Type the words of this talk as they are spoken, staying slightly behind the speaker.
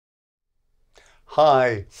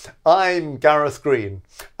Hi, I'm Gareth Green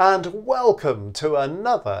and welcome to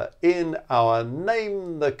another in our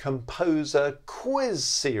Name the Composer quiz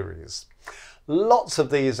series. Lots of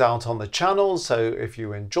these out on the channel, so if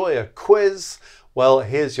you enjoy a quiz, well,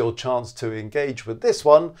 here's your chance to engage with this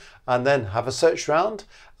one and then have a search round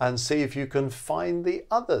and see if you can find the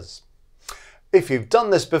others. If you've done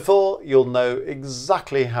this before, you'll know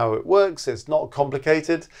exactly how it works. It's not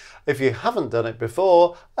complicated. If you haven't done it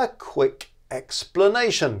before, a quick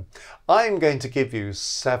explanation. I'm going to give you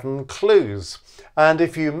 7 clues, and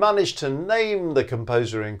if you manage to name the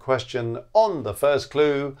composer in question on the first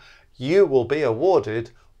clue, you will be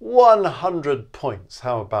awarded 100 points.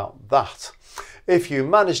 How about that? If you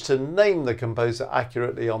manage to name the composer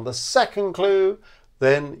accurately on the second clue,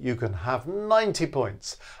 then you can have 90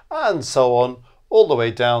 points, and so on, all the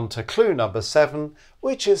way down to clue number 7,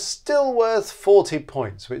 which is still worth 40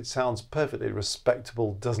 points, which sounds perfectly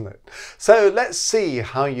respectable, doesn't it? So let's see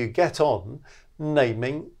how you get on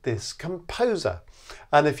naming this composer.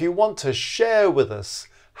 And if you want to share with us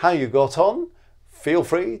how you got on, feel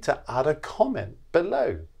free to add a comment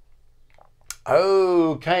below.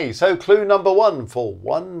 Okay, so clue number 1 for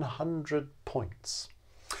 100 points.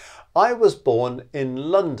 I was born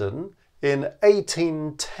in London in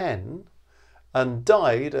 1810 and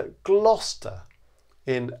died at Gloucester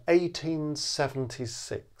in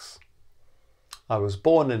 1876. I was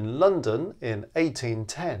born in London in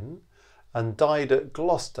 1810 and died at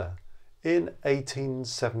Gloucester in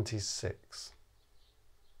 1876.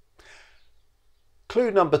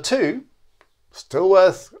 Clue number 2, still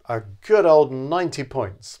worth a good old 90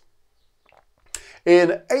 points.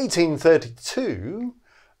 In 1832,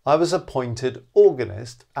 I was appointed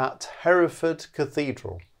organist at Hereford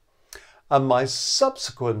Cathedral, and my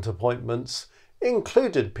subsequent appointments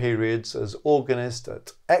included periods as organist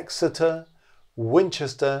at Exeter,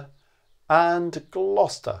 Winchester and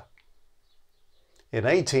Gloucester. In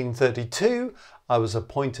 1832, I was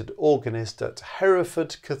appointed organist at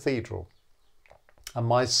Hereford Cathedral, and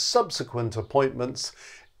my subsequent appointments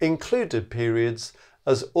included periods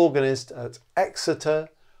as organist at Exeter,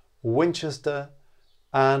 Winchester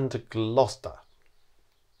and Gloucester.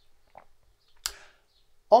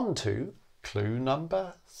 On to clue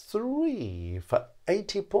number 3 for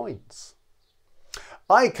 80 points.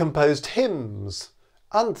 I composed hymns,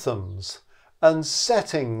 anthems and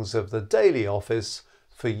settings of the daily office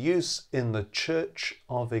for use in the Church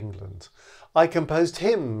of England. I composed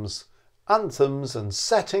hymns, anthems and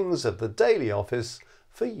settings of the daily office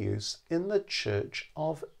for use in the Church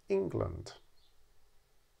of England.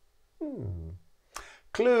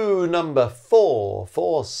 Clue number 4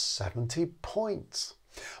 for 70 points.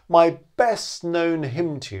 My best known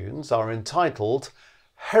hymn tunes are entitled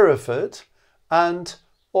Hereford and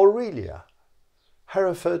Aurelia.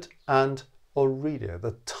 Hereford and Aurelia,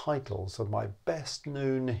 the titles of my best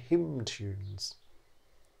known hymn tunes.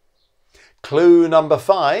 Clue number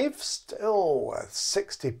 5, still worth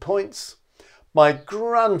 60 points. My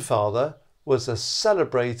grandfather was a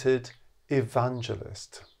celebrated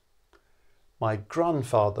evangelist. My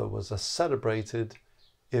grandfather was a celebrated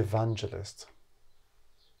evangelist.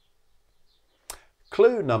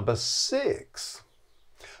 Clue number 6.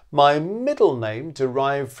 My middle name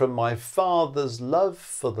derived from my father's love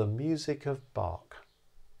for the music of Bach.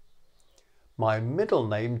 My middle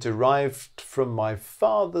name derived from my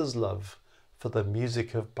father's love for the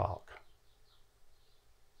music of Bach.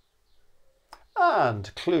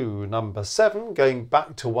 And clue number 7, going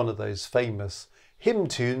back to one of those famous hymn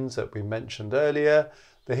tunes that we mentioned earlier,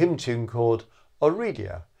 the hymn tune called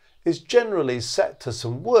Aurelia is generally set to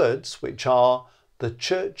some words which are the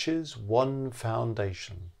Church's one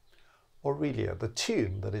foundation. Aurelia, the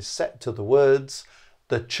tune that is set to the words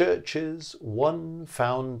the Church's one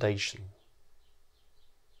foundation.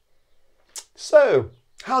 So,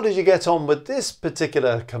 how did you get on with this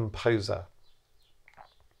particular composer?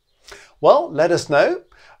 Well, let us know,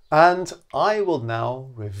 and I will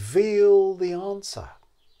now reveal the answer.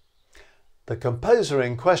 The composer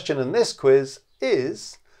in question in this quiz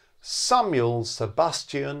is Samuel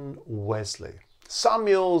Sebastian Wesley.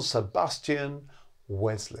 Samuel Sebastian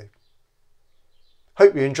Wesley.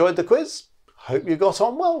 Hope you enjoyed the quiz. Hope you got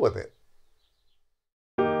on well with it.